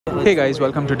Hey guys,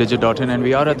 welcome to Digit.in, and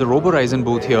we are at the RoboRisen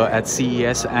booth here at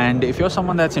CES. And if you're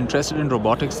someone that's interested in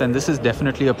robotics, then this is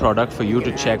definitely a product for you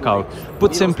to check out.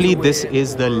 Put simply, this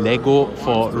is the Lego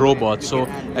for robots. So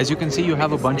as you can see, you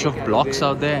have a bunch of blocks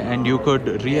out there, and you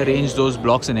could rearrange those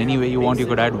blocks in any way you want. You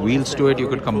could add wheels to it, you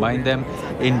could combine them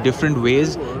in different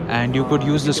ways, and you could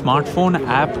use the smartphone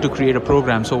app to create a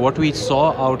program. So what we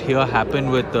saw out here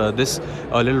happen with this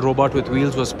little robot with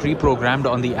wheels was pre-programmed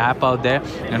on the app out there,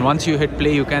 and once you hit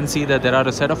play, you can see that there are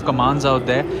a set of commands out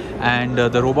there, and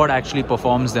the robot actually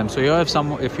performs them. So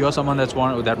if you're someone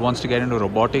that wants to get into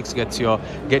robotics, get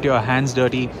your hands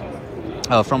dirty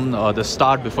from the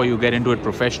start before you get into it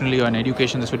professionally or in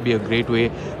education, this would be a great way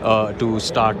to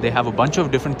start. They have a bunch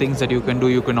of different things that you can do.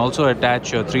 You can also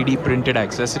attach 3D printed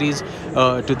accessories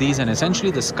to these, and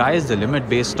essentially the sky is the limit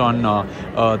based on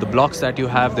the blocks that you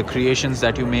have, the creations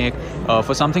that you make.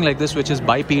 For something like this, which is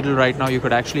bipedal right now, you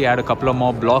could actually add a couple of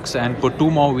more blocks and put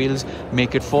 2 more wheels,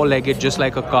 make it 4-legged just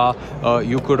like a car.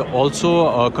 You could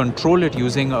also control it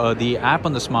using the app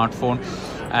on the smartphone.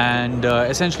 And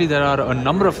essentially there are a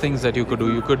number of things that you could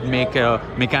do. You could make a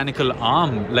mechanical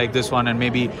arm like this one and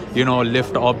maybe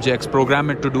lift objects, program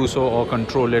it to do so, or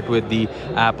control it with the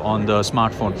app on the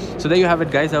smartphone. So there you have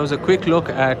it, guys. That was a quick look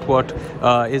at what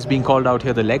is being called out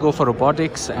here, the Lego for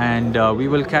robotics, and we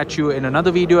will catch you in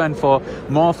another video. And for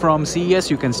more from CES,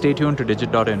 you can stay tuned to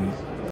Digit.in.